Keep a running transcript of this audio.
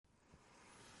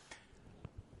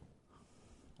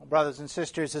Brothers and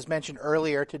sisters, as mentioned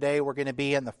earlier, today we're going to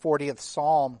be in the 40th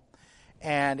Psalm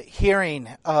and hearing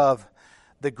of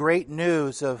the great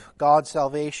news of God's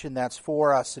salvation that's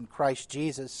for us in Christ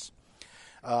Jesus.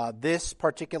 This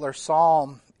particular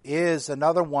psalm is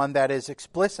another one that is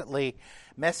explicitly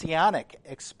messianic,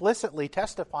 explicitly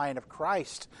testifying of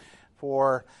Christ.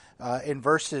 For in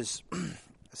verses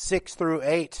 6 through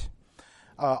 8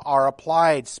 are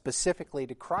applied specifically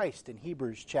to Christ in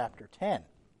Hebrews chapter 10.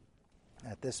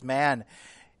 That this man,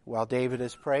 while David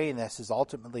is praying this, is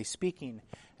ultimately speaking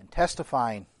and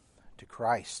testifying to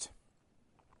Christ.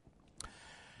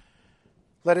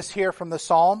 Let us hear from the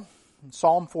psalm. In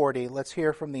Psalm 40, let's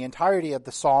hear from the entirety of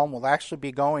the psalm. We'll actually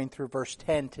be going through verse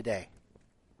 10 today.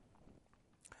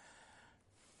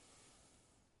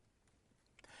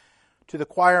 To the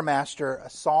choir master, a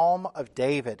psalm of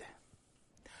David.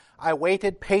 I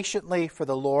waited patiently for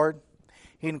the Lord.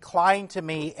 He inclined to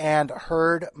me and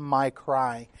heard my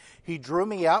cry. He drew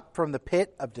me up from the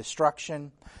pit of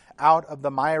destruction, out of the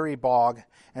miry bog,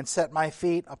 and set my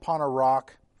feet upon a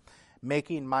rock,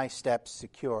 making my steps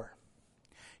secure.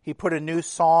 He put a new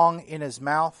song in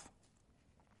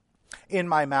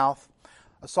my mouth,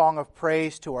 a song of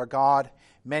praise to our God.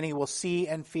 Many will see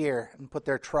and fear and put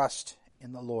their trust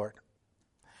in the Lord.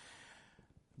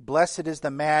 Blessed is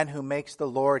the man who makes the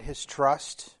Lord his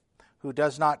trust, who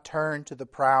does not turn to the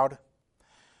proud,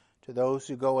 to those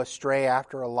who go astray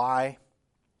after a lie.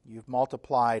 You've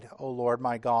multiplied, O Lord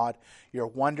my God, your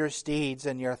wondrous deeds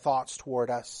and your thoughts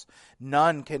toward us.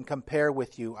 None can compare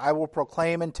with you. I will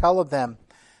proclaim and tell of them,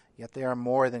 yet they are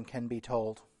more than can be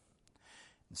told.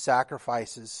 In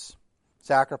sacrifice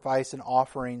and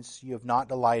offerings you have not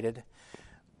delighted,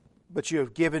 but you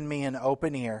have given me an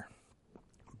open ear.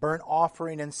 Burnt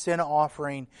offering and sin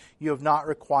offering you have not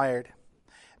required.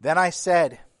 Then I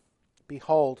said,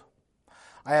 Behold,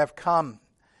 I have come.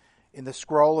 In the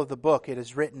scroll of the book it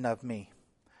is written of me.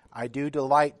 I do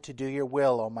delight to do your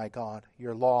will, O my God.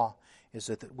 Your law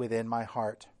is within my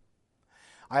heart.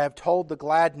 I have told the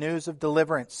glad news of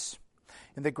deliverance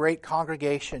in the great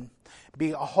congregation.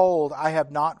 Behold, I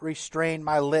have not restrained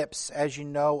my lips, as you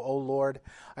know, O Lord.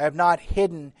 I have not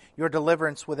hidden your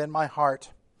deliverance within my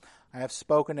heart. I have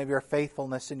spoken of your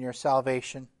faithfulness and your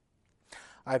salvation.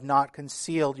 I have not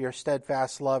concealed your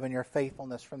steadfast love and your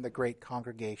faithfulness from the great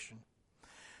congregation.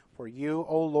 For you,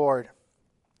 O Lord,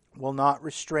 will not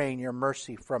restrain your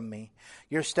mercy from me.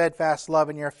 Your steadfast love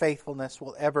and your faithfulness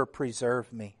will ever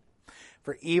preserve me.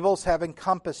 For evils have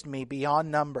encompassed me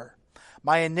beyond number.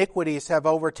 My iniquities have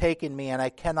overtaken me, and I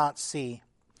cannot see.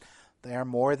 They are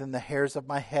more than the hairs of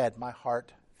my head. My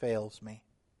heart fails me.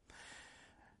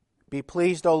 Be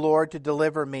pleased, O Lord, to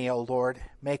deliver me, O Lord.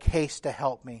 Make haste to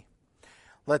help me.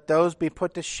 Let those be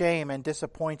put to shame and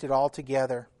disappointed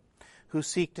altogether who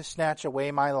seek to snatch away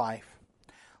my life.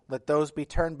 Let those be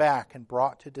turned back and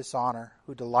brought to dishonor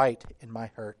who delight in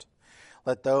my hurt.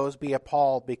 Let those be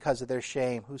appalled because of their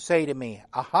shame who say to me,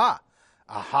 Aha!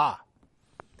 Aha!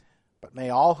 But may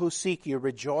all who seek you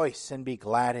rejoice and be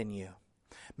glad in you.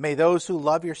 May those who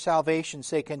love your salvation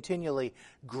say continually,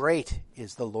 Great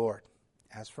is the Lord.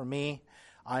 As for me,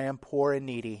 I am poor and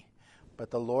needy,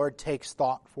 but the Lord takes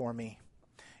thought for me.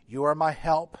 You are my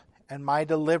help and my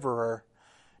deliverer.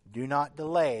 Do not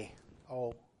delay,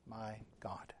 O my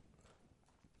God.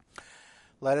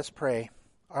 Let us pray.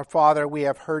 Our Father, we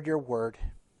have heard your word.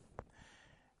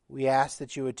 We ask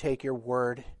that you would take your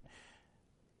word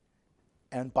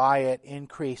and by it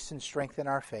increase and strengthen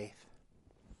our faith.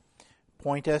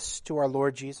 Point us to our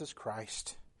Lord Jesus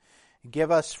Christ. Give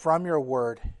us from your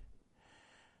word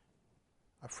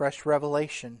a fresh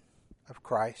revelation of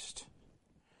Christ,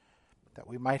 that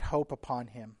we might hope upon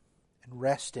him and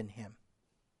rest in him.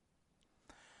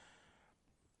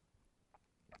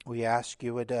 We ask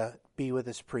you would be with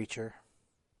this preacher,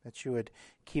 that you would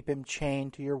keep him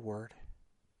chained to your word,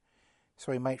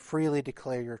 so he might freely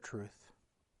declare your truth.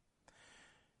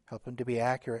 Help him to be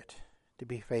accurate, to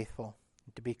be faithful,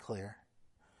 and to be clear.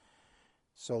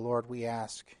 So, Lord, we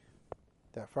ask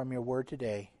that from your word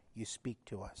today, you speak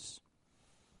to us.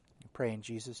 We pray in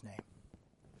Jesus' name.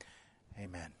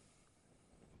 Amen.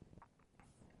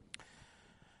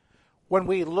 When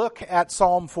we look at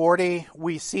Psalm 40,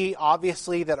 we see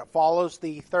obviously that it follows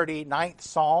the 39th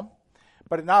Psalm,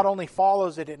 but it not only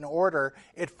follows it in order,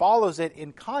 it follows it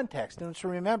in context. And so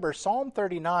remember, Psalm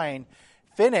 39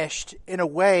 finished in a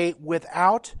way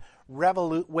without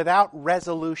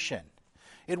resolution.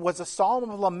 It was a psalm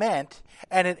of lament,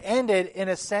 and it ended in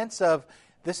a sense of,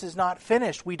 this is not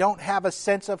finished. We don't have a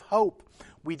sense of hope.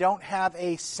 We don't have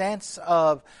a sense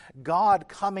of God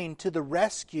coming to the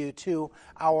rescue to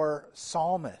our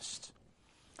psalmist.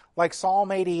 Like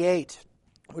Psalm 88,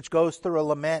 which goes through a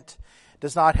lament,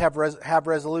 does not have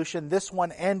resolution. This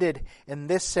one ended in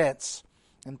this sense.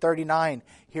 In 39,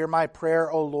 hear my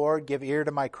prayer, O Lord, give ear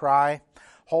to my cry.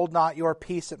 Hold not your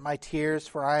peace at my tears,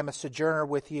 for I am a sojourner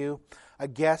with you, a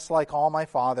guest like all my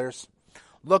fathers.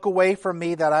 Look away from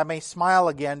me that I may smile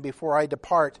again before I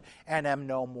depart and am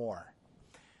no more.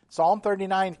 Psalm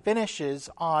 39 finishes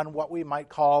on what we might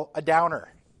call a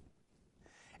downer.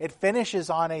 It finishes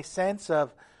on a sense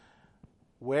of,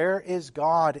 where is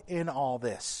God in all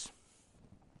this?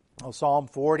 Well, Psalm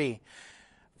 40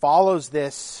 follows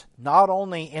this not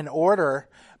only in order,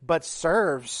 but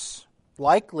serves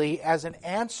likely as an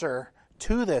answer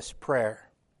to this prayer.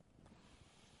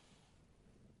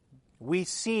 We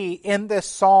see in this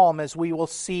psalm, as we will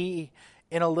see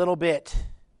in a little bit,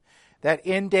 that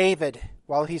in David,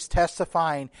 while he's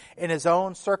testifying in his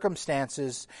own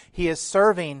circumstances, he is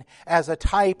serving as a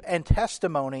type and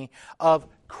testimony of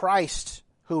Christ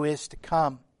who is to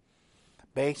come,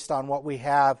 based on what we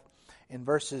have in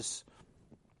verses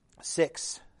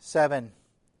 6, 7,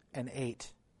 and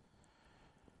 8.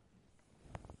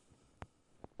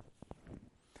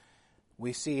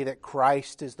 We see that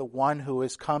Christ is the one who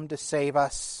has come to save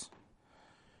us.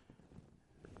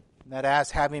 That as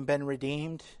having been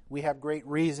redeemed, we have great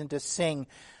reason to sing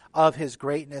of His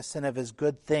greatness and of His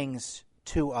good things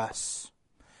to us.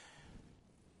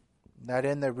 That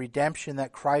in the redemption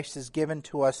that Christ has given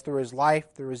to us through His life,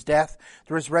 through His death,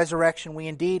 through His resurrection, we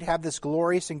indeed have this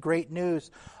glorious and great news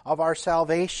of our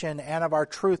salvation and of our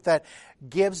truth that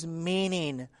gives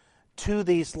meaning to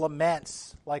these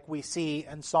laments, like we see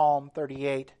in Psalm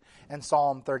 38 and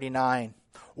Psalm 39,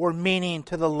 or meaning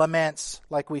to the laments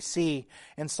like we see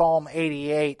in Psalm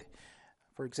 88.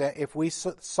 For example, if we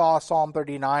saw Psalm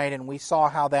 39 and we saw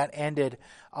how that ended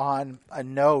on a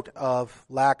note of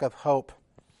lack of hope,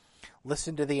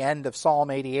 listen to the end of Psalm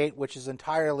 88, which is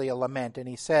entirely a lament, and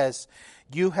he says,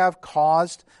 "You have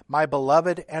caused my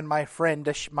beloved and my friend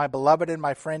to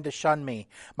shun me.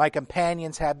 My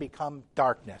companions have become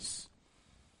darkness."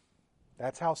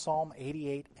 That's how Psalm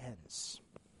 88 ends.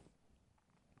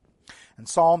 And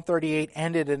Psalm 38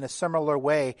 ended in a similar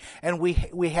way, and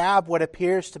we have what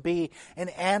appears to be an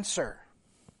answer.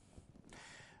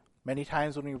 Many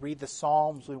times when we read the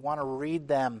Psalms, we want to read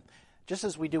them, just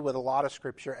as we do with a lot of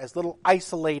Scripture, as little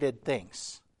isolated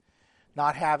things,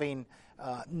 not having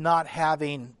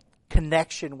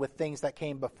connection with things that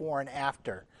came before and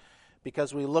after,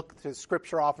 because we look to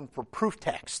Scripture often for proof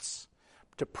texts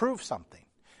to prove something,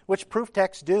 which proof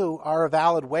texts are a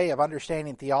valid way of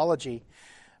understanding theology.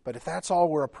 But if that's all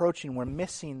we're approaching, we're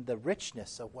missing the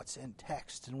richness of what's in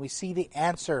text. And we see the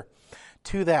answer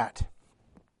to that.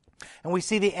 And we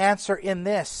see the answer in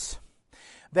this,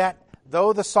 that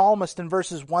though the psalmist in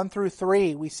verses 1 through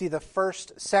 3, we see the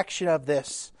first section of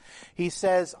this. He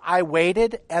says, "I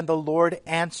waited and the Lord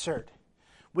answered."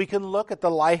 We can look at the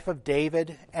life of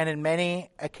David, and in many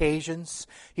occasions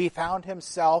he found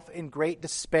himself in great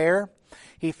despair.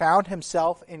 He found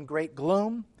himself in great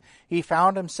gloom. He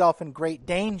found himself in great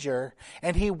danger,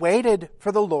 and he waited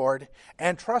for the Lord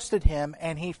and trusted Him,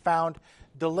 and he found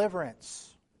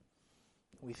deliverance.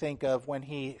 We think of when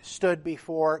he stood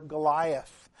before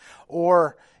Goliath,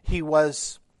 or he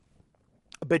was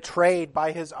betrayed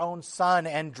by his own son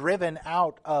and driven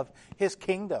out of his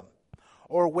kingdom,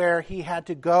 or where he had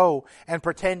to go and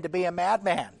pretend to be a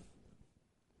madman,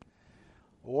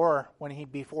 or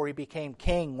before he became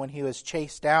king, when he was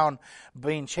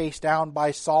being chased down by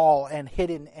Saul and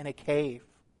hidden in a cave.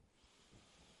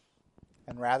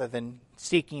 And rather than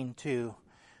seeking to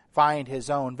find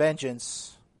his own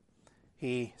vengeance,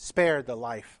 he spared the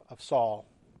life of Saul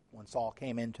when Saul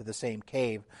came into the same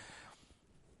cave,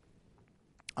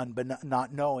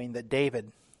 not knowing that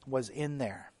David was in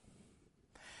there.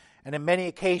 And in many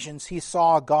occasions he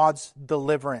saw God's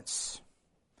deliverance.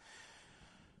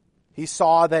 He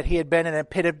saw that he had been in a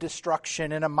pit of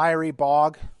destruction, in a miry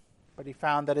bog, but he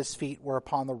found that his feet were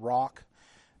upon the rock,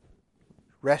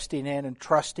 resting in and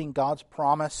trusting God's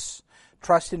promise,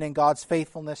 trusting in God's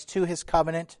faithfulness to His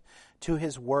covenant, to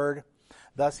His word.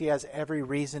 Thus he has every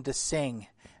reason to sing,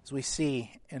 as we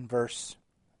see in verse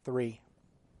 3.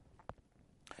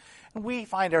 And we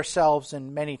find ourselves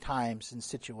in many times in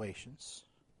situations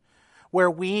where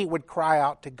we would cry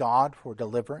out to God for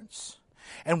deliverance.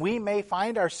 And we may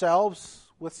find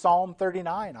ourselves with Psalm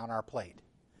 39 on our plate,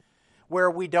 where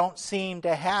we don't seem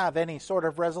to have any sort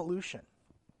of resolution.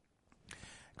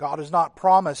 God has not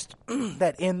promised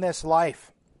that in this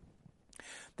life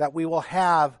that we will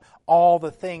have all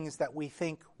the things that we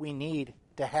think we need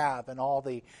to have, and all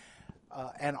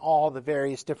the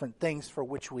various different things for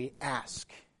which we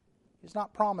ask. He's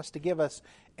not promised to give us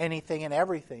anything and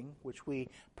everything which we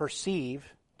perceive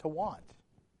to want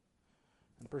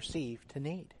and perceive to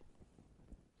need.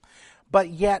 But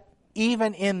yet,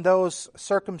 even in those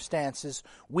circumstances,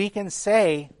 we can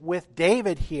say with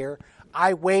David here,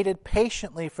 I waited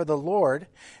patiently for the Lord,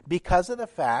 because of the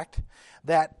fact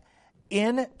that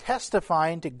in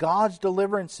testifying to God's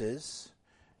deliverances,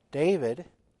 David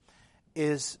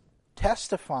is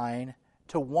testifying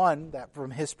to one that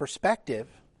from his perspective,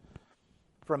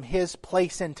 from his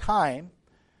place in time,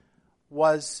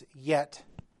 was yet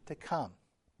to come.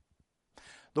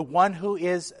 The one who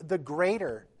is the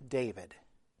greater David.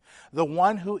 The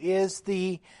one who is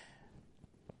the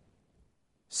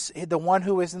one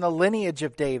who is in the lineage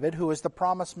of David, who is the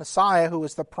promised Messiah, who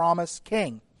is the promised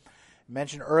King. I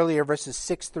mentioned earlier verses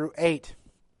 6 through 8.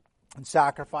 In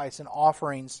sacrifice and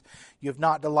offerings you have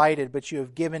not delighted, but you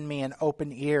have given me an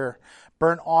open ear.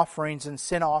 Burnt offerings and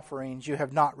sin offerings you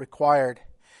have not required.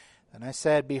 And I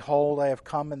said, behold, I have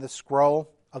come in the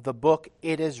scroll of the book.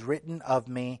 It is written of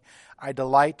me. I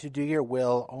delight to do your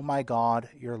will, O my God.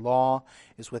 Your law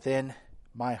is within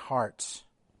my heart.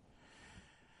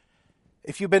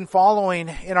 If you've been following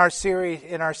in our series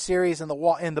in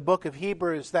the book of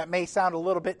Hebrews, that may sound a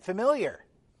little bit familiar.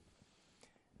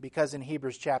 Because in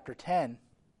Hebrews chapter 10,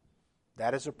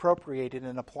 that is appropriated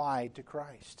and applied to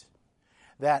Christ.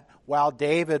 That while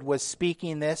David was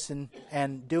speaking this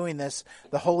and doing this,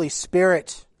 the Holy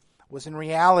Spirit was in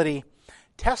reality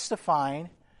testifying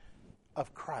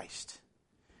of Christ.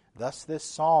 Thus this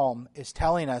psalm is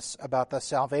telling us about the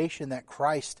salvation that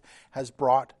Christ has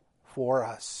brought for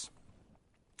us.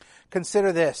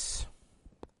 Consider this.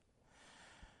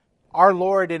 Our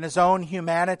Lord in his own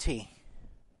humanity,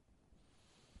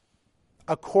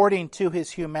 according to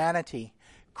his humanity,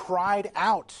 cried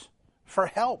out for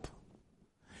help.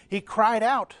 He cried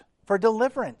out for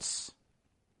deliverance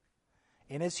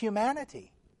in his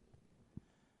humanity.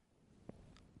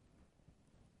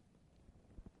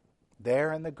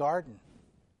 There in the garden,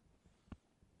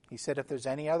 he said, if there's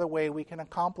any other way we can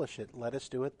accomplish it, let us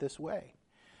do it this way.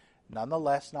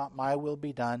 Nonetheless, not my will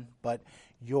be done, but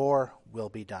your will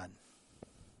be done.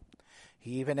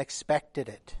 He even expected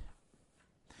it.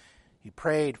 He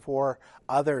prayed for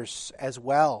others as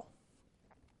well.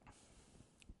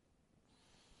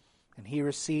 And he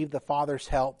received the Father's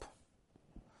help.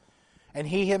 And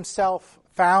he himself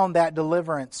found that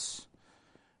deliverance,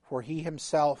 for he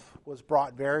himself was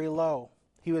brought very low.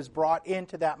 He was brought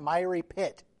into that miry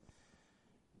pit,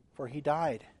 for he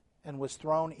died and was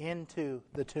thrown into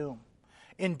the tomb.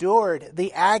 Endured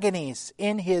the agonies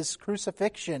in his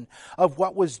crucifixion of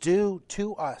what was due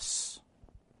to us.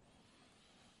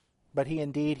 But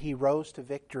he rose to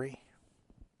victory.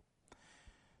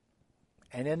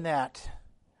 And in that,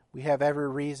 we have every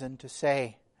reason to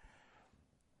say,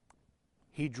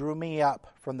 he drew me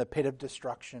up from the pit of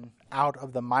destruction, out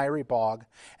of the miry bog,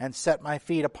 and set my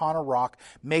feet upon a rock,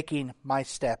 making my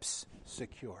steps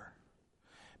secure.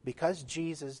 Because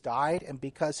Jesus died and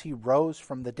because he rose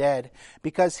from the dead,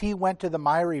 because he went to the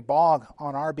miry bog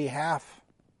on our behalf,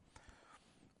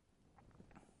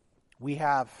 we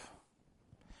have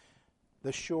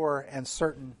the sure and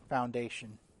certain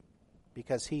foundation,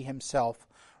 because he himself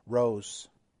rose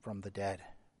from the dead.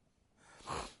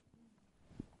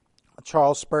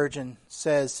 Charles Spurgeon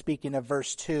says, speaking of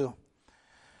verse 2,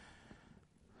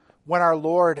 when our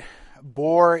Lord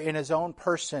bore in his own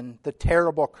person the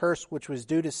terrible curse which was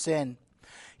due to sin,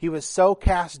 he was so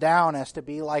cast down as to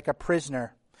be like a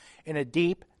prisoner in a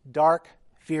deep, dark,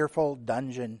 fearful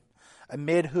dungeon,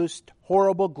 amid whose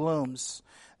horrible glooms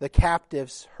the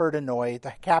captive heard a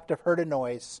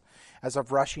noise as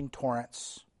of rushing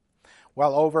torrents,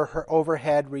 while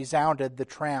overhead resounded the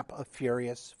tramp of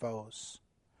furious foes.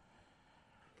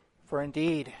 For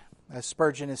indeed, as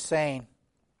Spurgeon is saying,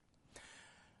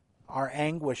 our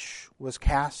anguish was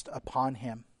cast upon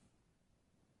him.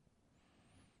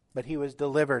 But he was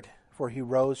delivered, for he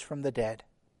rose from the dead.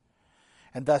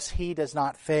 And thus he does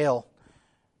not fail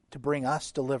to bring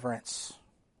us deliverance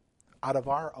out of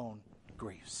our own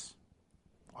griefs,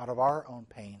 out of our own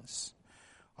pains,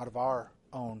 out of our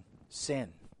own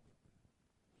sin.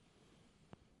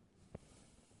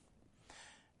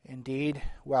 Indeed,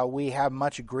 while we have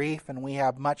much grief and we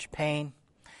have much pain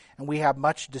and we have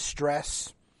much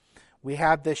distress, we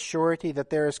have this surety that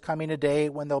there is coming a day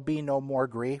when there'll be no more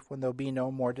grief, when there'll be no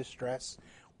more distress,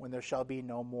 when there shall be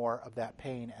no more of that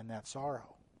pain and that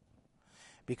sorrow.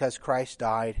 Because Christ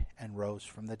died and rose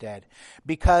from the dead.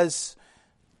 Because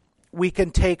we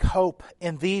can take hope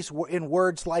in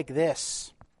words like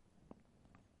this.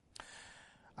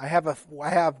 I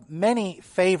have many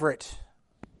favorite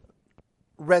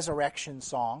resurrection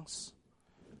songs,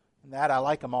 and that I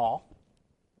like them all,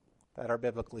 that are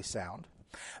biblically sound.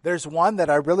 There's one that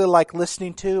I really like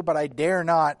listening to, but I dare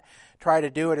not try to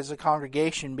do it as a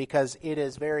congregation because it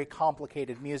is very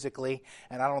complicated musically,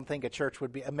 and I don't think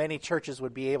many churches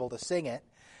would be able to sing it.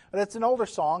 But it's an older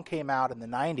song, came out in the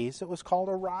 90s. It was called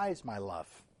Arise, My Love.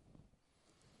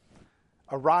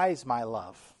 Arise, my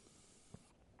love.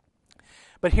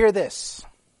 But hear this.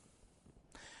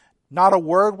 Not a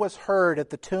word was heard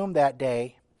at the tomb that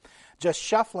day, just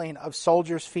shuffling of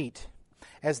soldiers' feet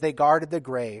as they guarded the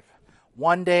grave.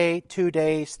 1 day, 2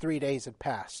 days, 3 days had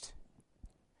passed.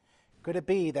 Could it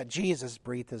be that Jesus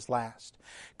breathed his last?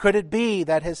 Could it be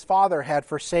that his Father had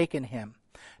forsaken him,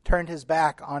 turned his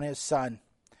back on his Son,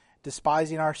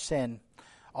 despising our sin?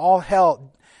 All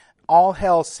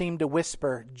hell seemed to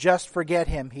whisper, just forget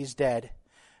him, he's dead.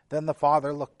 Then the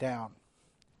Father looked down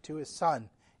to his Son,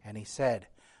 and he said,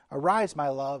 Arise, my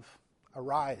love,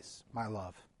 arise, my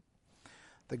love.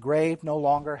 The grave no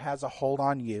longer has a hold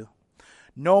on you.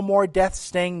 No more death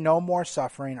sting, no more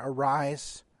suffering.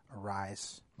 Arise,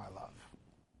 arise, my love.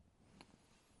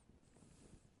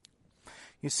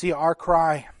 You see, our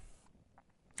cry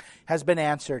has been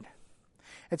answered.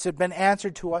 It's been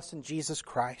answered to us in Jesus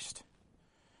Christ.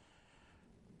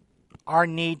 Our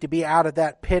need to be out of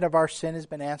that pit of our sin has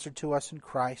been answered to us in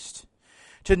Christ.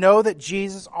 To know that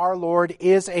Jesus, our Lord,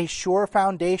 is a sure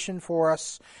foundation for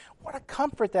us. What a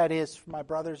comfort that is for my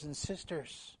brothers and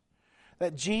sisters.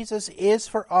 That Jesus is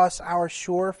for us our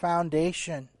sure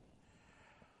foundation.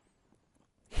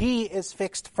 He is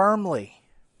fixed firmly,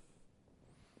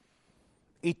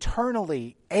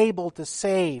 eternally able to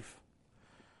save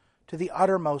to the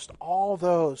uttermost all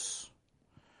those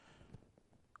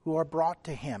who are brought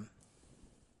to Him.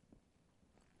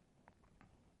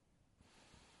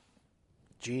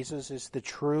 Jesus is the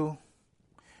true.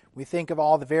 We think of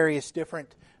all the various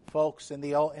different folks in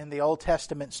the Old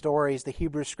Testament stories, the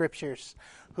Hebrew Scriptures,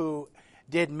 who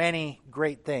did many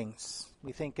great things.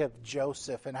 We think of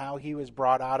Joseph and how he was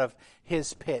brought out of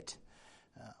his pit.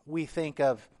 We think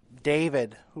of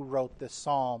David, who wrote this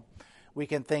psalm. We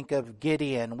can think of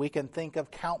Gideon. We can think of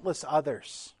countless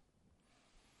others.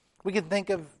 We can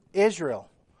think of Israel,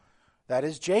 that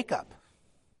is Jacob,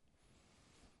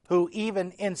 who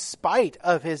even in spite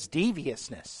of his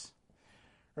deviousness,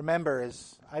 remember,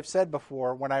 as I've said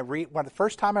before, when the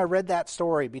first time I read that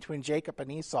story between Jacob and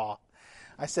Esau,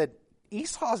 I said,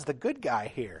 Esau's the good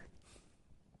guy here.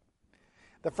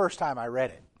 The first time I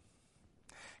read it.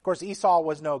 Of course, Esau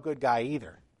was no good guy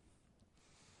either.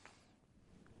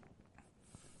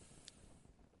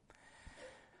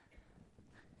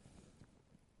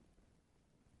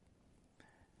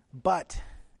 But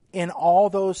in all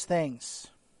those things,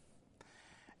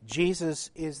 Jesus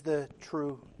is the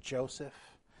true Joseph.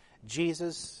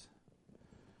 Jesus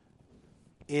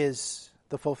is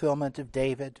the fulfillment of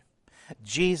David.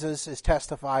 Jesus is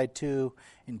testified to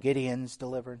in Gideon's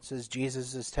deliverances.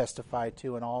 Jesus is testified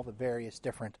to in all the various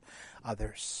different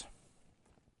others.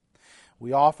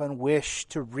 We often wish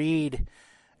to read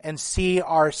and see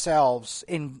ourselves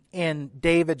in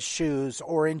David's shoes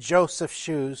or in Joseph's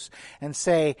shoes and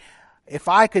say, if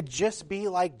I could just be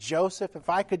like Joseph, if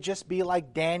I could just be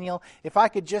like Daniel, if I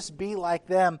could just be like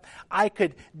them, I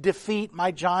could defeat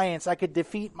my giants, I could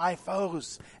defeat my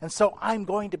foes. And so I'm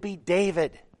going to be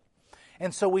David.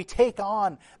 And so we take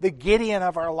on the Gideon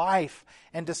of our life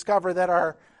and discover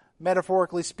that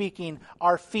metaphorically speaking,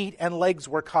 our feet and legs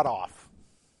were cut off.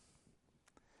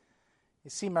 You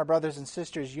see, my brothers and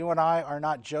sisters, you and I are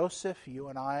not Joseph, you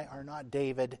and I are not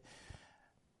David.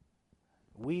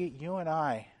 You and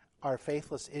I are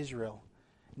faithless Israel,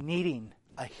 needing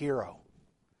a hero.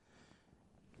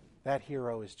 That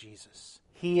hero is Jesus.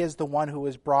 He is the one who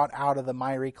was brought out of the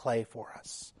miry clay for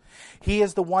us. He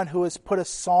is the one who has put a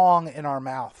song in our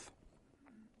mouth.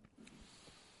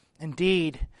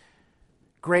 Indeed,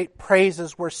 great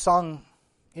praises were sung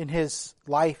in His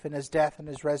life and His death and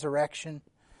His resurrection.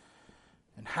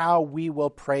 And how we will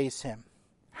praise Him.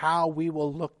 How we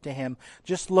will look to Him.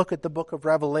 Just look at the book of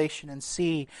Revelation and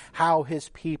see how His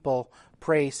people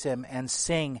praise Him and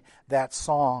sing that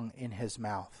song in His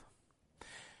mouth.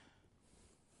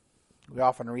 We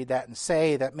often read that and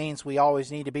say that means we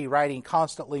always need to be writing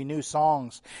constantly new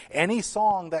songs. Any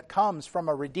song that comes from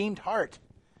a redeemed heart,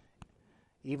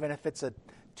 even if it's a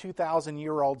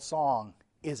 2,000-year-old song,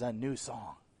 is a new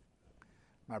song,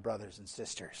 my brothers and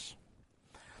sisters.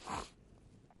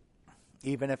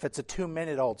 Even if it's a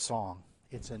 2-minute-old song,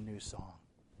 it's a new song.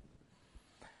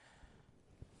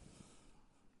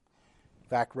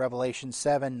 In fact, Revelation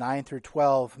 7, 9 through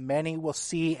 12, many will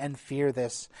see and fear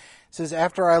this. It says,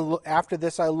 After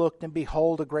this I looked, and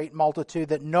behold, a great multitude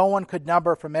that no one could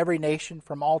number, from every nation,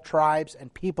 from all tribes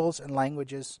and peoples and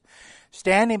languages,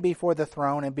 standing before the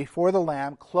throne and before the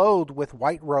Lamb, clothed with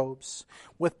white robes,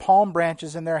 with palm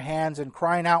branches in their hands, and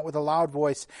crying out with a loud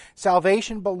voice,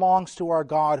 Salvation belongs to our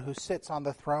God who sits on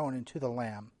the throne and to the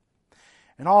Lamb.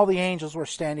 And all the angels were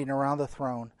standing around the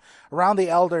throne, around the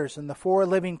elders and the four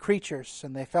living creatures,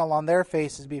 and they fell on their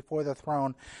faces before the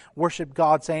throne, worshiped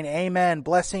God, saying, Amen,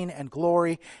 blessing and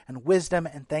glory and wisdom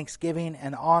and thanksgiving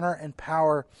and honor and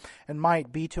power and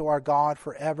might be to our God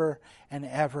forever and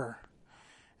ever.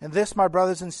 And this, my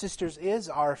brothers and sisters, is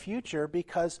our future,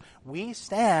 because we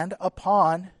stand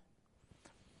upon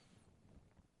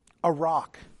a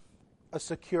rock, a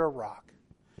secure rock.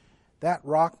 That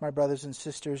rock, my brothers and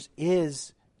sisters,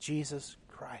 is Jesus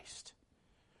Christ,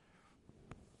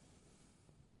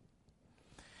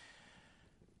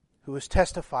 who is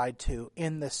testified to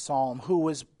in this psalm, who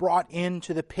was brought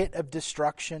into the pit of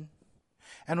destruction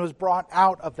and was brought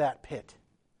out of that pit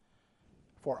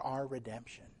for our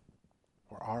redemption,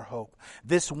 for our hope.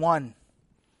 This one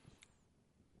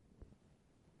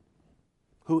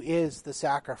who is the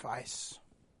sacrifice.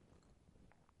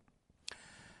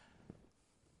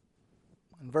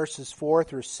 In verses 4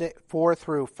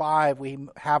 through 5, we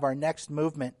have our next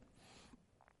movement,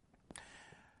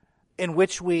 in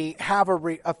which we have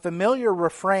a familiar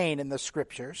refrain in the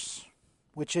Scriptures,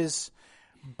 which is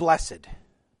blessed.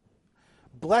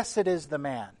 Blessed is the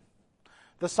man.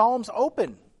 The Psalms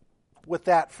open with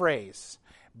that phrase.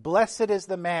 Blessed is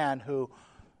the man who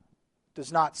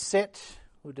does not sit,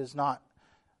 who does not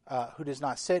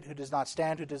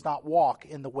stand, who does not walk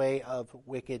in the way of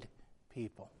wicked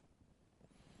people.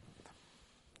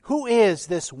 Who is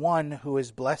this one who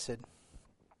is blessed?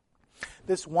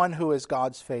 This one who is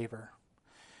God's favor.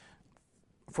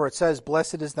 For it says,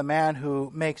 Blessed is the man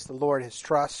who makes the Lord his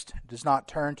trust, does not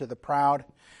turn to the proud,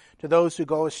 to those who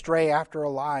go astray after a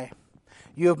lie.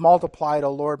 You have multiplied,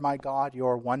 O Lord my God,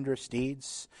 your wondrous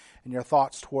deeds and your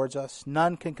thoughts towards us.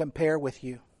 None can compare with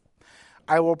you.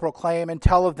 I will proclaim and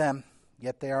tell of them,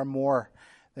 yet they are more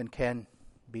than can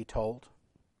be told.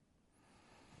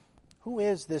 Who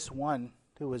is this one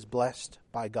who is blessed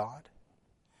by God?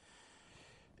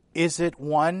 Is it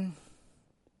one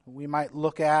we might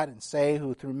look at and say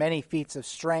who through many feats of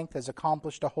strength has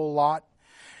accomplished a whole lot?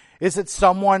 Is it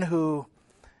someone who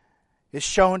is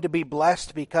shown to be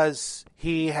blessed because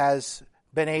he has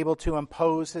been able to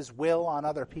impose his will on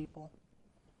other people?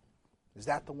 Is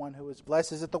that the one who is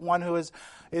blessed? Is it the one who is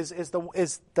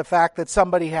the fact that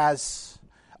somebody has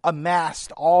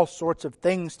amassed all sorts of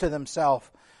things to themselves,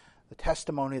 the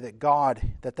testimony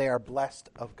that they are blessed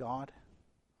of God?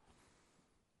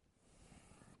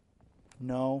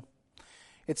 No.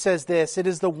 It says this, it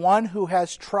is the one who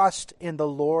has trust in the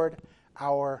Lord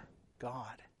our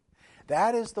God.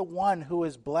 That is the one who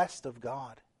is blessed of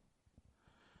God.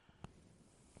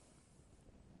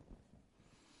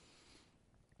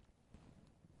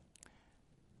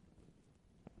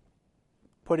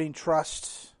 Putting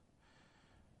trust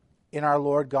in our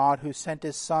Lord God, who sent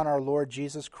his Son, our Lord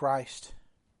Jesus Christ,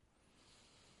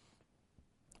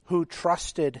 who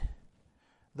trusted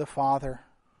the Father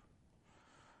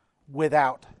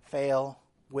without fail,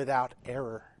 without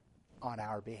error on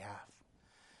our behalf.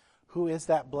 Who is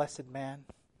that blessed man?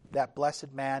 That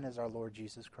blessed man is our Lord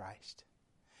Jesus Christ.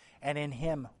 And in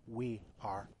him we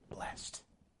are blessed.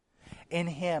 In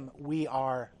him we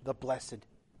are the blessed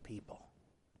people.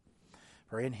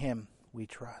 For in him we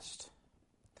trust.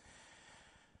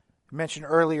 I mentioned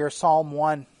earlier Psalm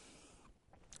 1.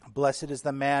 Blessed is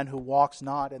the man who walks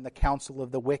not in the counsel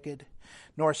of the wicked,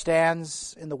 nor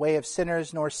stands in the way of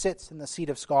sinners, nor sits in the seat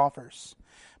of scoffers.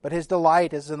 But his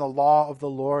delight is in the law of the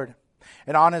Lord,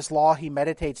 and on his law he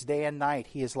meditates day and night.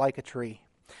 He is like a tree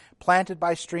planted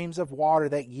by streams of water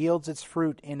that yields its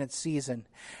fruit in its season,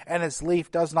 and its leaf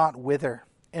does not wither.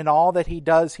 In all that he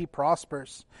does he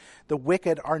prospers. The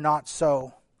wicked are not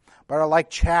so, but are like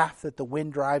chaff that the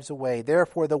wind drives away.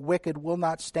 Therefore the wicked will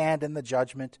not stand in the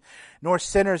judgment, nor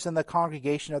sinners in the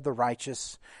congregation of the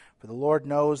righteous. For the Lord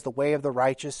knows the way of the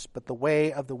righteous, but the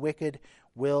way of the wicked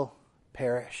will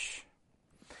perish.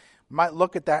 We might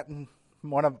look at that and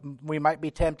we might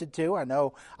be tempted to. I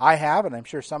know I have, and I'm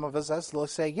sure some of us will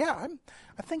say, yeah,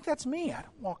 I think that's me. I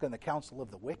don't walk in the counsel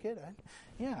of the wicked. I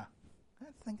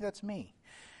think that's me.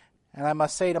 And I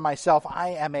must say to myself,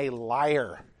 I am a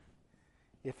liar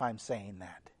if I'm saying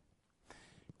that.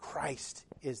 Christ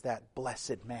is that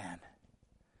blessed man.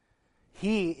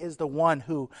 He is the one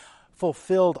who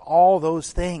fulfilled all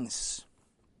those things.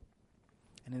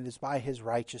 And it is by his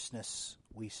righteousness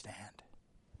we stand.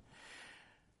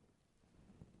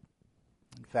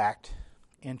 In fact,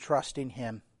 in trusting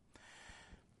Him,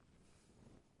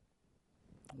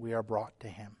 we are brought to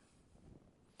Him.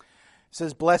 It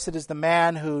says, "Blessed is the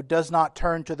man who does not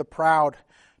turn to the proud,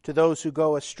 to those who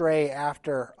go astray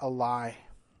after a lie."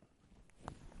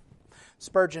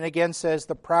 Spurgeon again says,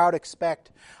 "The proud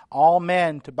expect all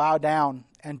men to bow down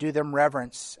and do them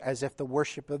reverence, as if the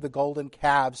worship of the golden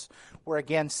calves were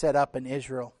again set up in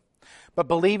Israel. But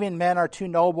believing men are too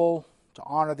noble to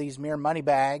honor these mere money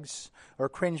bags or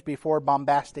cringe before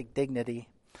bombastic dignity.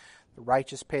 The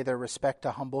righteous pay their respect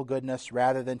to humble goodness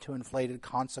rather than to inflated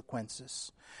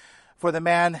consequences. For the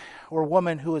man or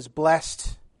woman who is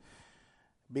blessed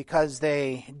because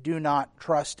they do not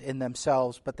trust in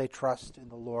themselves, but they trust in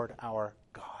the Lord our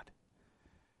God,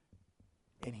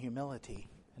 in humility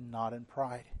and not in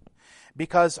pride.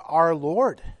 Because our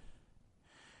Lord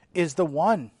is the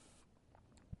one,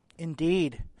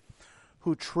 indeed,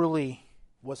 who truly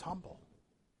was humble.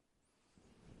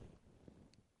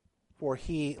 For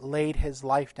He laid His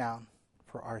life down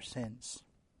for our sins.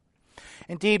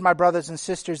 Indeed, my brothers and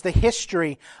sisters, the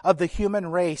history of the human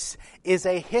race is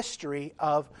a history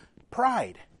of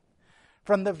pride.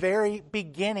 From the very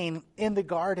beginning in the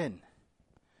garden,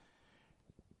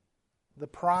 the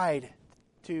pride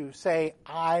to say,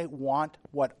 I want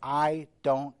what I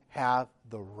don't have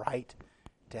the right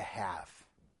to have.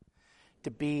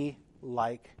 To be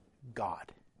like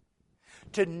God.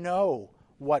 To know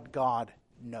what God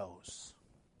knows.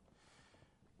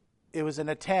 It was an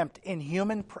attempt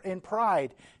in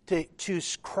pride to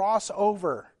cross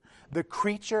over the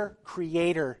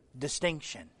creature-creator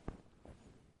distinction.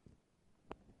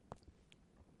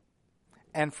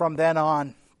 And from then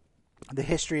on, the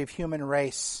history of human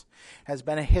race has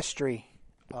been a history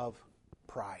of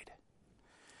pride,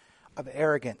 of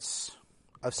arrogance,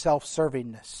 of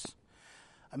self-servingness.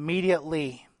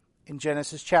 Immediately in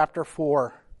Genesis chapter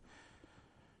 4,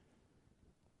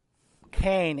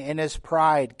 Cain, in his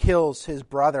pride, kills his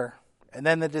brother. And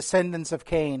then the descendants of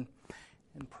Cain,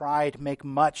 in pride, make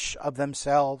much of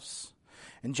themselves.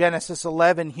 In Genesis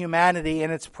 11, humanity, in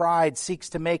its pride, seeks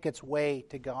to make its way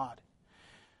to God.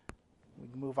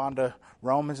 We move on to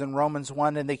Romans and Romans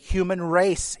 1, and the human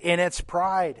race, in its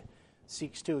pride,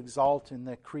 seeks to exalt in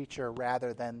the creature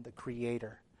rather than the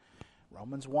Creator.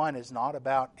 Romans 1 is not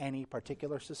about any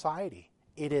particular society.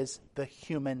 It is the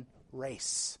human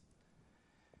race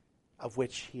of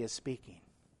which he is speaking.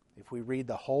 If we read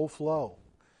the whole flow,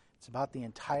 it's about the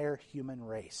entire human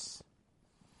race.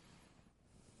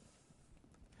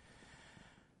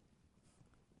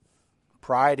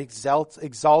 Pride exalts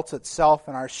itself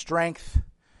in our strength.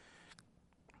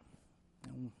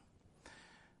 We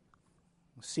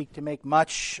seek to make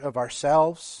much of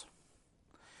ourselves.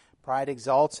 Pride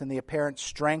exalts in the apparent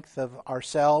strength of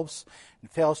ourselves and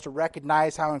fails to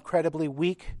recognize how incredibly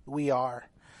weak we are.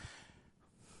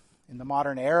 In the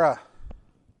modern era,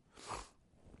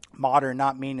 modern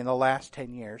not meaning the last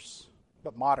 10 years,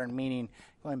 but modern meaning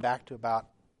going back to about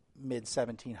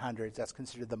mid-1700s, that's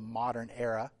considered the modern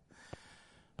era.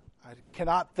 I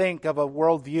cannot think of a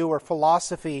worldview or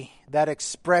philosophy that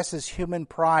expresses human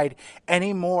pride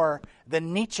any more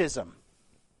than Nietzscheism.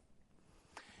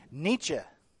 Nietzsche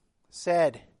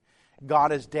said,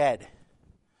 God is dead.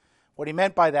 What he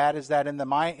meant by that is that in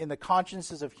the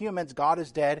consciences of humans, God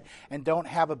is dead and don't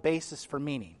have a basis for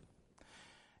meaning.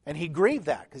 And he grieved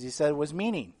that because he said it was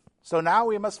meaning. So now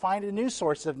we must find a new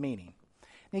source of meaning.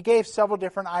 And he gave several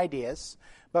different ideas,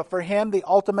 but for him the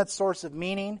ultimate source of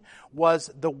meaning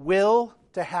was the will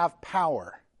to have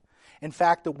power. In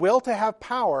fact, the will to have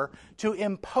power to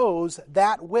impose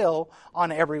that will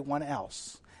on everyone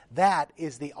else. That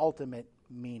is the ultimate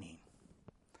meaning.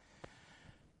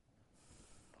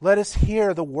 Let us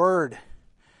hear the word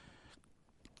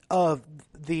of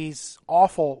these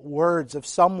awful words of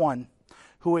someone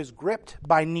who is gripped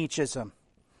by Nietzscheism,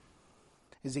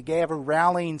 as he gave a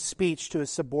rallying speech to his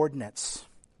subordinates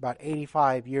about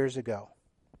 85 years ago.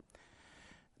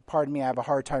 Pardon me, I have a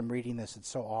hard time reading this. It's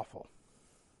so awful.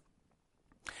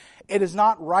 It is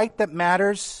not right that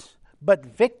matters, but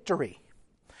victory.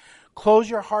 Close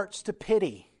your hearts to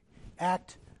pity.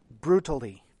 Act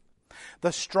brutally.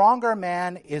 The stronger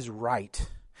man is right.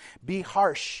 Be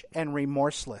harsh and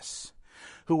remorseless.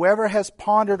 Whoever has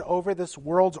pondered over this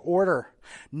world's order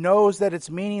knows that its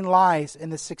meaning lies in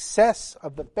the success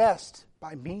of the best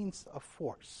by means of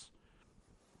force.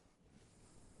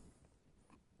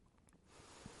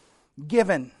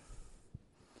 Given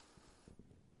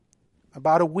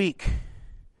about a week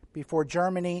before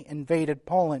Germany invaded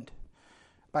Poland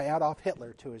by Adolf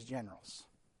Hitler to his generals.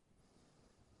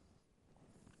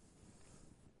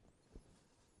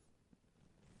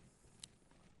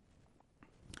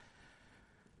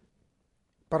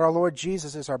 But our Lord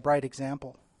Jesus is our bright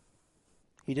example.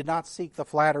 He did not seek the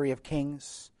flattery of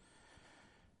kings,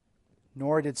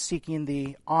 nor did seeking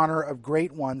the honor of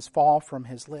great ones fall from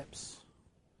his lips.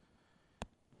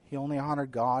 He only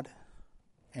honored God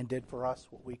and did for us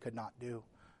what we could not do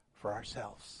for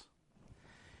ourselves.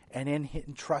 And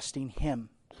in trusting him,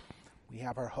 we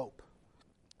have our hope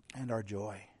and our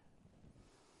joy.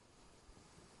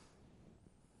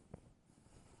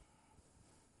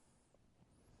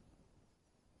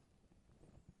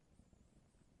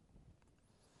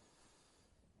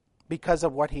 Because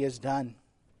of what he has done,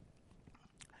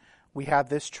 we have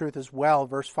this truth as well.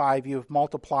 Verse 5, you have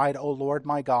multiplied, O Lord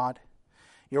my God,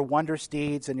 your wondrous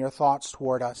deeds and your thoughts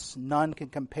toward us. None can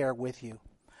compare with you.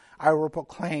 I will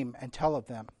proclaim and tell of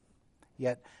them,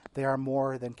 yet they are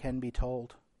more than can be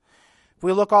told. If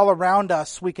we look all around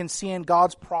us, we can see in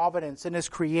God's providence, in his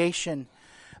creation,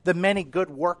 the many good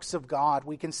works of God.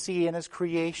 We can see in his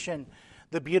creation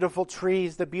the beautiful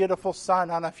trees, the beautiful sun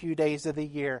on a few days of the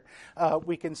year.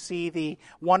 We can see the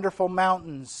wonderful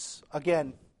mountains,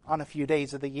 again, on a few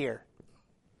days of the year,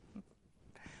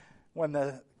 when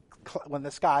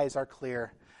the skies are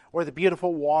clear, or the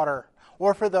beautiful water,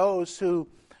 or for those who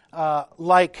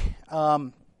like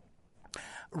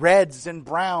reds and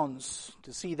browns,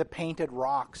 to see the painted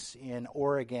rocks in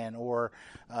Oregon, or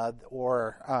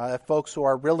folks who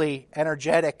are really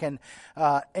energetic and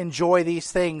enjoy these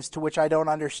things, to which I don't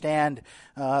understand,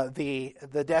 the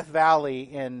Death Valley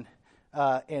in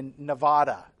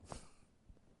Nevada.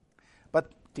 But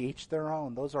to each their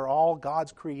own. Those are all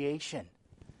God's creation,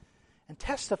 and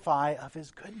testify of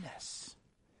his goodness,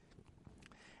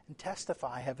 and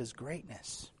testify of his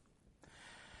greatness.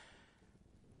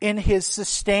 In his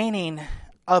sustaining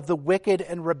of the wicked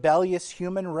and rebellious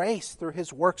human race through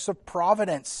his works of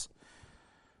providence.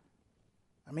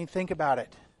 I mean, think about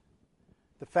it.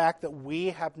 The fact that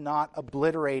we have not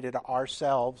obliterated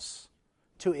ourselves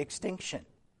to extinction.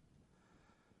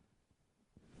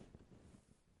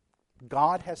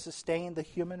 God has sustained the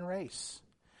human race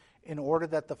in order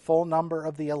that the full number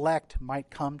of the elect might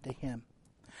come to him.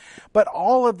 But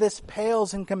all of this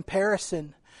pales in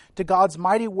comparison to God's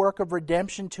mighty work of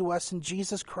redemption to us in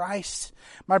Jesus Christ.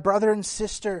 My brother and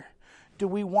sister, do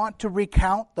we want to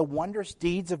recount the wondrous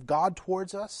deeds of God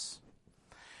towards us?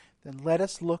 Then let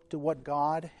us look to what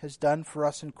God has done for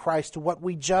us in Christ, to what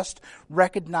we just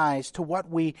recognized, to what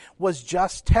was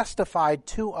just testified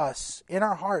to us in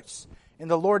our hearts in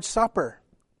the Lord's Supper.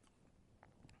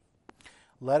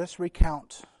 Let us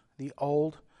recount the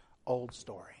old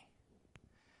story.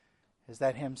 As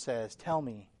that hymn says, tell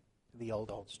me the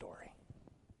old story.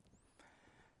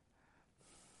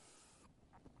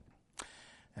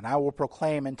 And I will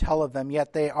proclaim and tell of them,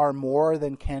 yet they are more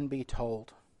than can be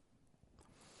told.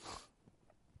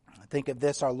 Think of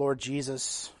this, our Lord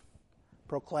Jesus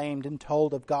proclaimed and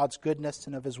told of God's goodness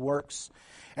and of his works,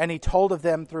 and he told of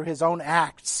them through his own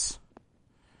acts.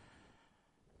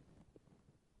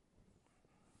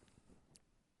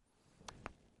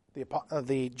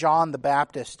 The John the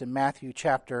Baptist in Matthew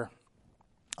chapter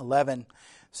 11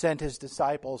 sent his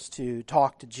disciples to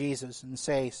talk to Jesus and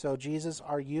say, so Jesus,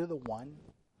 are you the one?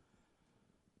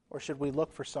 Or should we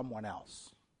look for someone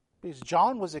else? Because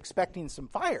John was expecting some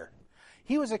fire.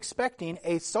 He was expecting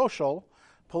a social,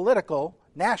 political,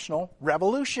 national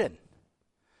revolution.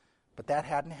 But that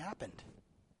hadn't happened.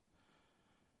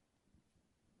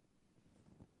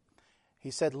 He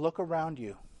said, look around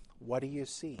you. What do you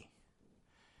see?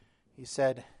 He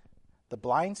said, the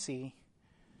blind see,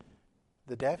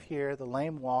 the deaf hear, the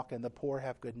lame walk, and the poor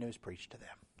have good news preached to them.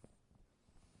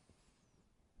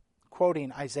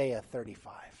 Quoting Isaiah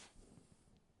 35.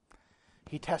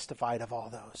 He testified of all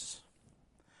those.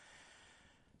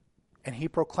 And he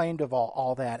proclaimed of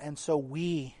all that. And so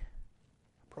we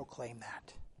proclaim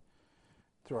that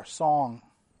through our song,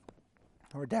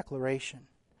 our declaration.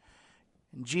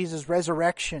 In Jesus'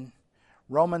 resurrection,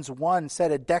 Romans 1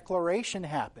 said a declaration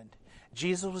happened.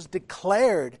 Jesus was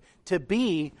declared to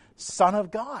be Son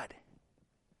of God.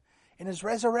 In his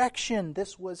resurrection,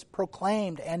 this was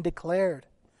proclaimed and declared.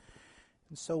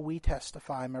 And so we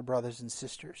testify, my brothers and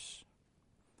sisters,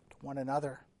 to one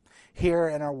another here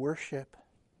in our worship.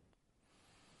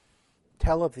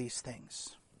 Tell of these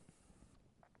things.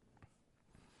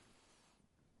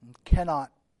 It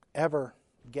cannot ever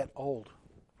get old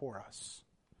for us.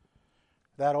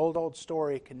 That old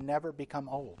story can never become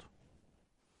old.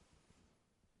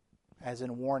 As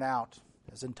in worn out,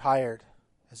 as in tired,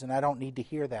 as in I don't need to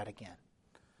hear that again.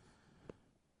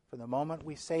 For the moment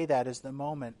we say that is the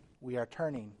moment we are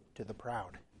turning to the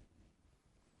proud.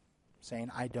 Saying,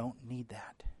 I don't need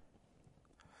that.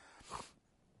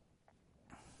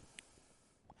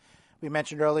 We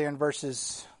mentioned earlier in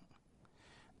verses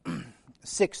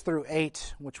 6 through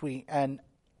 8, which we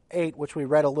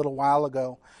read a little while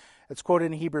ago. It's quoted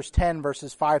in Hebrews 10,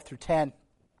 verses 5 through 10.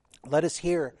 Let us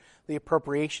hear the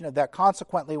appropriation of that.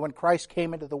 Consequently, when Christ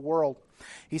came into the world,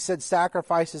 he said,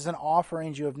 sacrifices and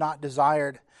offerings you have not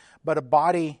desired, but a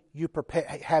body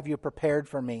have you prepared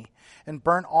for me. And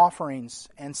burnt offerings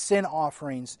and sin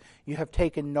offerings you have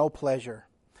taken no pleasure.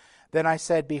 Then I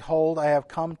said, behold, I have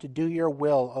come to do your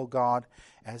will, O God,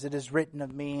 as it is written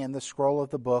of me in the scroll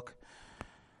of the book.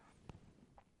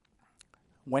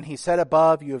 When he said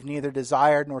above, you have neither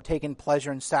desired nor taken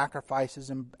pleasure in sacrifices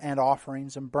and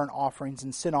offerings and burnt offerings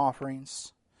and sin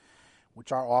offerings,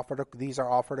 which are offered. These are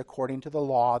offered according to the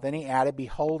law. Then he added,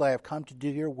 behold, I have come to do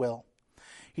your will.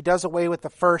 He does away with the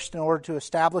first in order to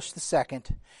establish the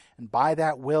second, and by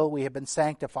that will we have been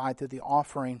sanctified through the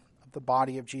offering of the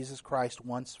body of Jesus Christ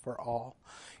once for all.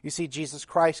 You see, Jesus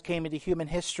Christ came into human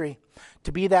history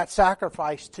to be that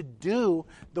sacrifice, to do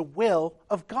the will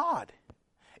of God.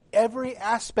 Every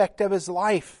aspect of his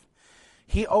life,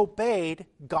 he obeyed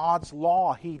God's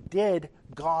law. He did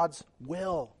God's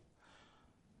will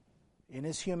in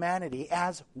his humanity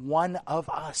as one of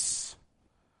us,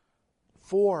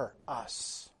 for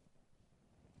us.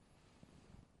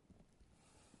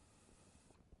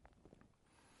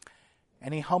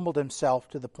 And he humbled himself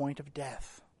to the point of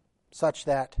death, such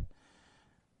that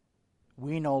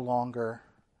we no longer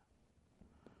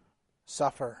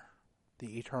suffer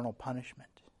the eternal punishment.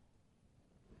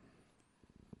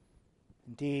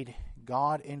 Indeed,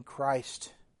 God in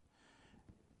Christ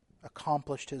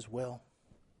accomplished his will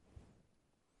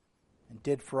and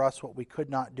did for us what we could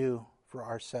not do for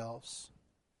ourselves.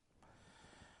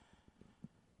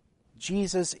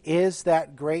 Jesus is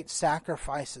that great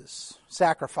sacrifice.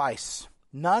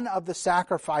 None of the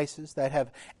sacrifices that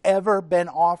have ever been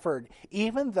offered,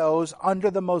 even those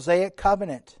under the Mosaic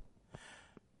covenant,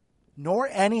 nor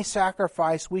any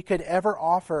sacrifice we could ever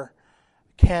offer,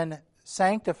 can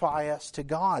sanctify us to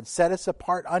God, set us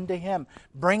apart unto him,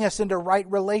 bring us into right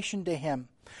relation to him,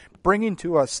 bringing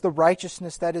to us the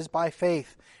righteousness that is by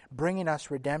faith, bringing us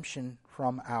redemption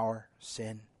from our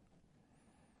sin.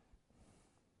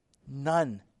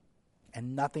 None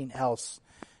and nothing else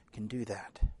can do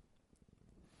that.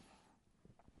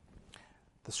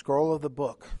 The scroll of the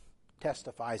book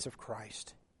testifies of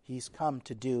Christ. He's come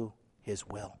to do his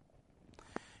will.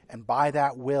 And by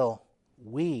that will,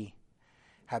 we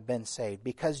have been saved.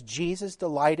 Because Jesus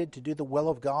delighted to do the will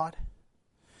of God,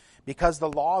 because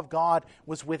the law of God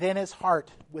was within his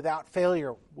heart, without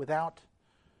failure, without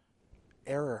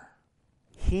error,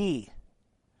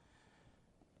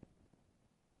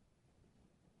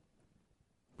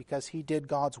 because he did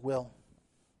God's will,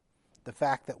 the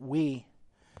fact that we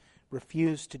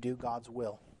refuse to do God's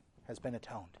will has been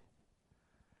atoned.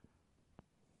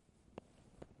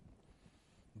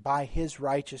 By his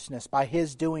righteousness, by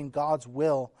his doing God's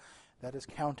will, that is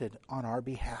counted on our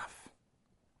behalf.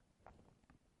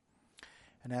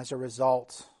 And as a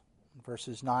result,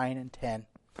 verses 9 and 10,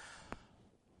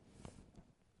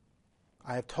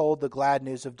 I have told the glad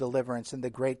news of deliverance in the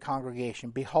great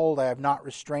congregation. Behold, I have not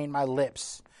restrained my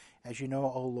lips, as you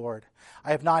know, O Lord.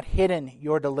 I have not hidden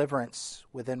your deliverance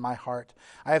within my heart.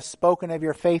 I have spoken of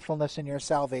your faithfulness and your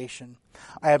salvation.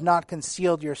 I have not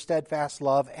concealed your steadfast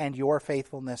love and your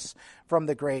faithfulness from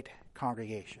the great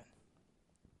congregation.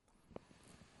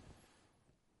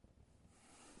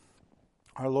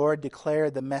 Our Lord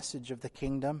declared the message of the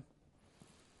kingdom,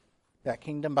 that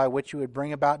kingdom by which you would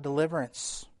bring about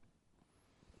deliverance.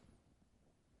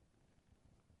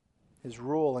 His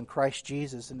rule in Christ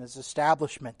Jesus and his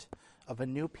establishment of a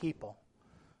new people,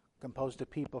 composed of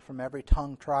people from every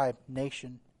tongue, tribe,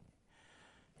 nation,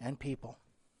 and people,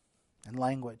 and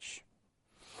language.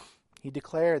 He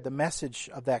declared the message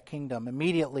of that kingdom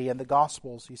immediately in the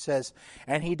Gospels. He says,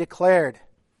 and he declared,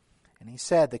 and he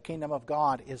said, the kingdom of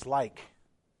God is like.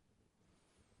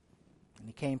 And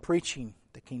he came preaching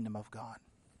the kingdom of God.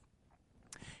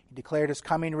 He declared his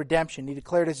coming redemption. He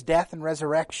declared his death and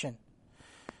resurrection.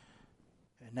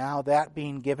 And now that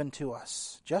being given to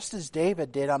us, just as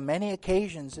David did on many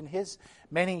occasions in his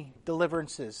many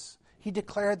deliverances, he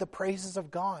declared the praises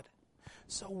of God.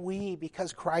 So we,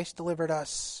 because Christ delivered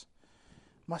us,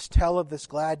 must tell of this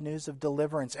glad news of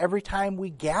deliverance. Every time we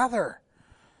gather,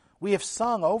 we have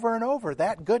sung over and over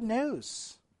that good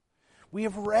news. We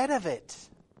have read of it.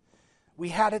 We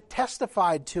had it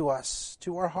testified to us,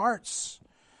 to our hearts,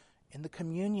 in the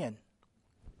communion.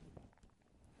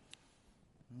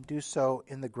 And do so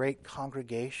in the great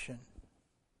congregation.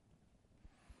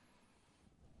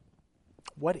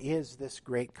 What is this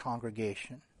great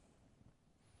congregation?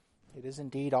 It is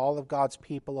indeed all of God's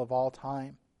people of all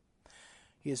time.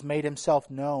 He has made himself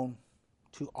known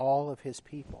to all of his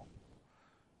people.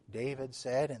 David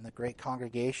said in the great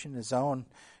congregation, his own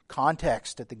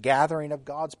context, at the gathering of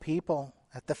God's people,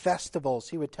 at the festivals,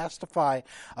 he would testify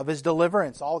of his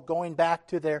deliverance, all going back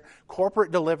to their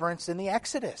corporate deliverance in the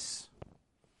Exodus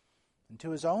and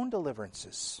to his own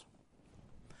deliverances.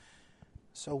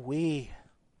 So we,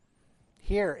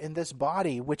 here in this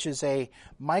body, which is a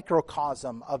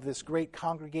microcosm of this great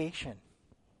congregation,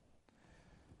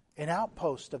 an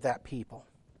outpost of that people,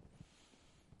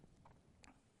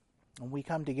 when we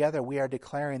come together, we are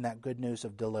declaring that good news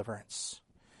of deliverance.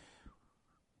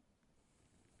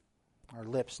 Our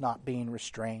lips not being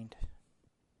restrained.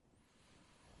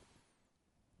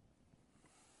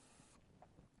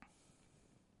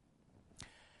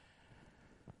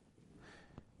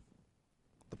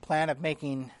 The plan of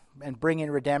making and bringing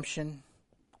redemption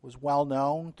was well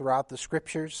known throughout the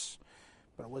Scriptures,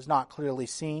 but it was not clearly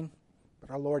seen. But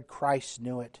our Lord Christ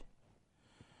knew it.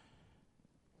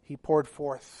 He poured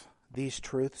forth these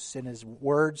truths in his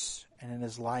words and in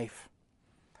his life.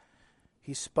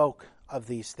 He spoke of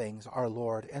these things, our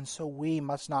Lord, and so we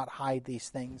must not hide these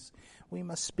things. We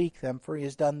must speak them, for he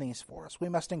has done these for us. We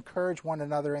must encourage one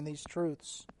another in these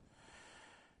truths.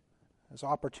 As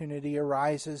opportunity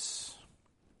arises,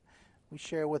 we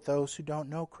share with those who don't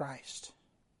know Christ.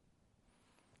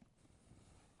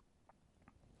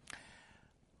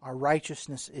 Our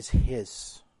righteousness is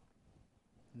his.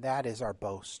 That is our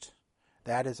boast.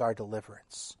 That is our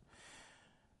deliverance.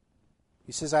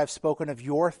 He says, I have spoken of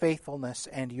your faithfulness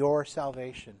and your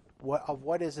salvation.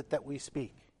 What is it that we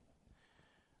speak?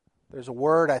 There's a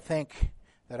word, I think,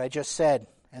 that I just said,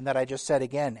 and that I just said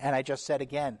again, and I just said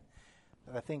again,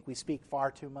 that I think we speak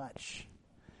far too much.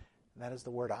 And that is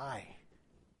the word I.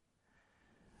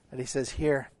 And he says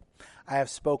here, I have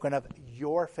spoken of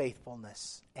your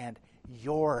faithfulness and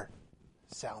your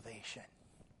salvation.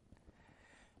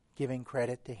 Giving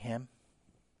credit to him.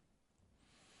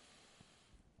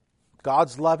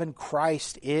 God's love in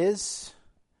Christ is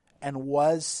and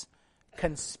was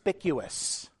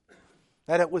conspicuous,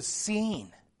 that it was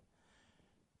seen.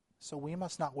 So we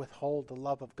must not withhold the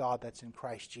love of God that's in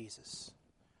Christ Jesus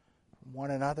from one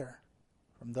another,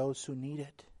 from those who need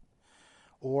it,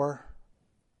 or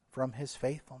from his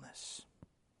faithfulness.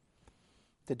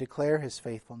 To declare his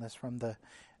faithfulness from the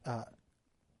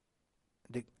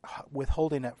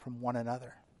withholding it from one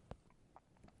another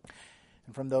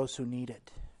and from those who need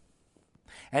it.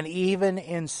 And even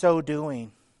in so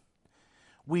doing,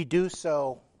 we do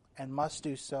so and must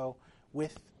do so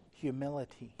with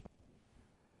humility.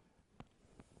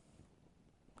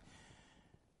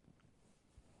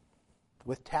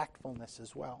 With tactfulness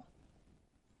as well.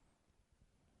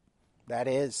 That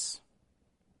is,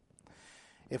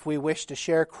 if we wish to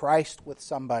share Christ with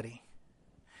somebody,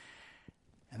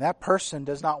 and that person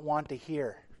does not want to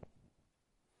hear,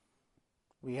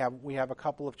 we have a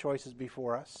couple of choices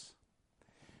before us.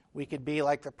 We could be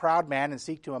like the proud man and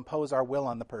seek to impose our will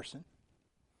on the person,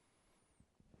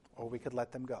 or we could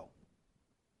let them go.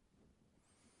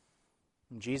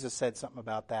 And Jesus said something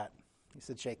about that. He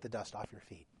said, shake the dust off your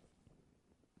feet.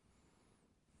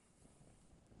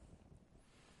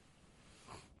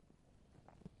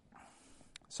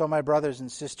 So, my brothers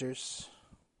and sisters,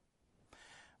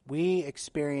 we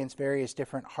experience various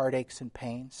different heartaches and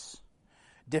pains,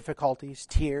 difficulties,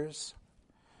 tears,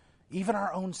 even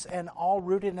our own, and all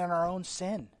rooted in our own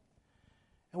sin.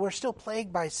 And we're still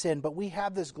plagued by sin, but we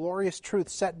have this glorious truth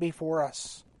set before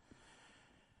us,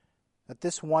 that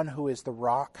this one who is the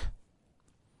rock,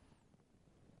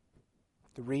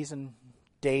 the reason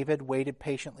David waited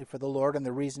patiently for the Lord and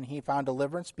the reason he found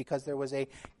deliverance, because there was a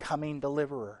coming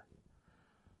deliverer.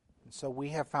 And so we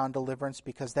have found deliverance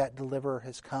because that deliverer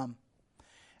has come.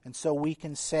 And so we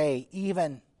can say,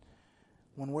 even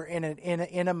when we're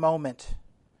in a moment,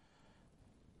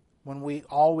 when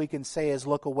all we can say is,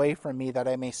 look away from me that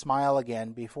I may smile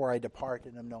again before I depart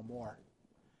and am no more.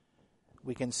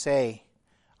 We can say,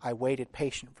 I waited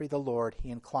patient for the Lord. He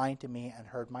inclined to me and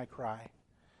heard my cry.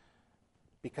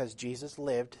 Because Jesus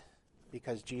lived,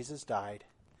 because Jesus died,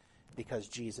 because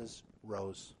Jesus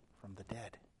rose from the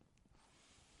dead.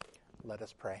 Let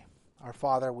us pray. Our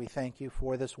Father, we thank you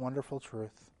for this wonderful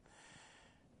truth.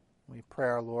 We pray,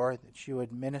 our Lord, that you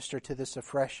would minister to this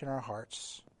afresh in our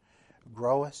hearts.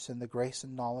 Grow us in the grace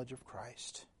and knowledge of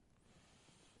Christ.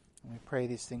 And we pray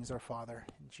these things, our Father,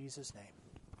 in Jesus' name.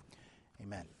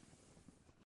 Amen.